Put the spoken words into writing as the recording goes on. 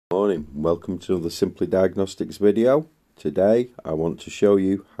morning, welcome to the Simply Diagnostics video. Today I want to show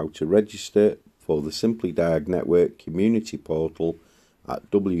you how to register for the SimplyDiag network community portal at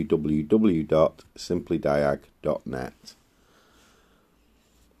www.simplydiag.net.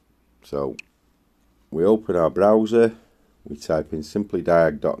 So we open our browser, we type in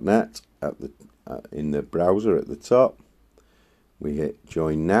simplydiag.net in the browser at the top, we hit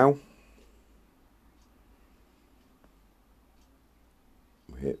join now.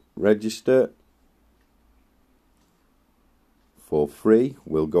 Hit register for free.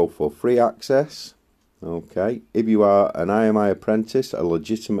 We'll go for free access. Okay, if you are an IMI apprentice, a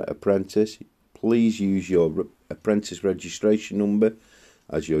legitimate apprentice, please use your apprentice registration number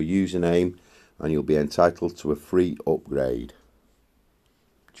as your username and you'll be entitled to a free upgrade.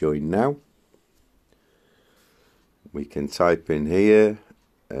 Join now. We can type in here,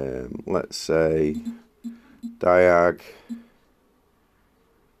 let's say Diag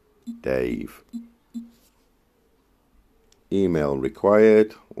Dave. Email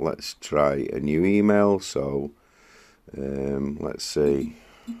required. Let's try a new email. So let's see,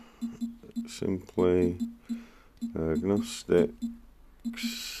 Simply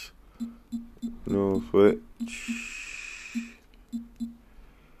Diagnostics Northwich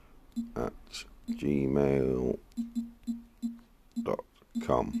at gmail.com.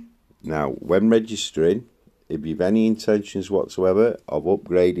 Now, when registering, if you've any intentions whatsoever of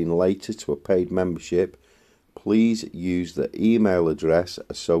upgrading later to a paid membership, please use the email address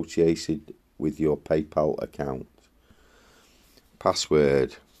associated with your PayPal account.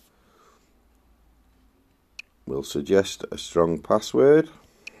 Password. We'll suggest a strong password.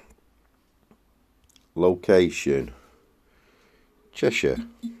 Location. Cheshire.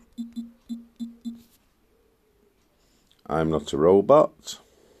 I'm not a robot.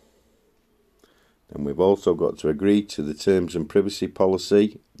 And we've also got to agree to the terms and privacy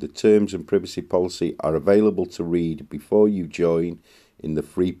policy. The terms and privacy policy are available to read before you join in the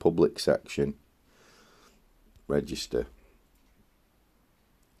free public section. Register.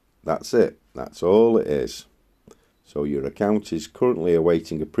 That's it. That's all it is. So your account is currently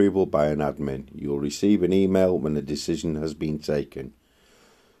awaiting approval by an admin. You'll receive an email when a decision has been taken.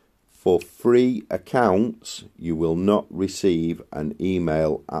 For free accounts, you will not receive an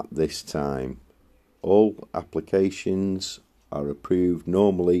email at this time. All applications are approved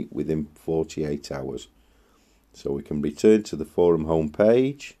normally within 48 hours. So we can return to the forum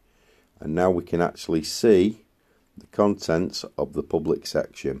homepage, and now we can actually see the contents of the public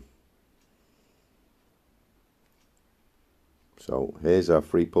section. So here's our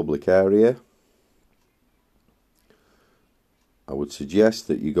free public area. I would suggest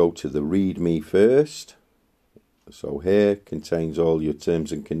that you go to the README first. So here contains all your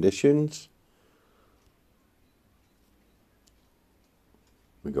terms and conditions.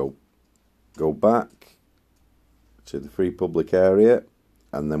 We go back to the free public area,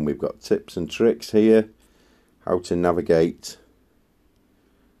 and then we've got tips and tricks here, how to navigate,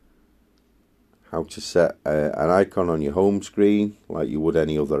 how to set an icon on your home screen like you would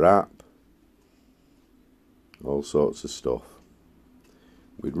any other app, all sorts of stuff.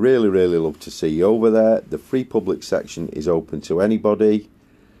 We'd really love to see you over there. The free public section is open to anybody,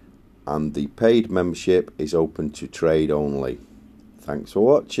 and the paid membership is open to trade only. Thanks for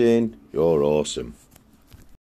watching. You're awesome.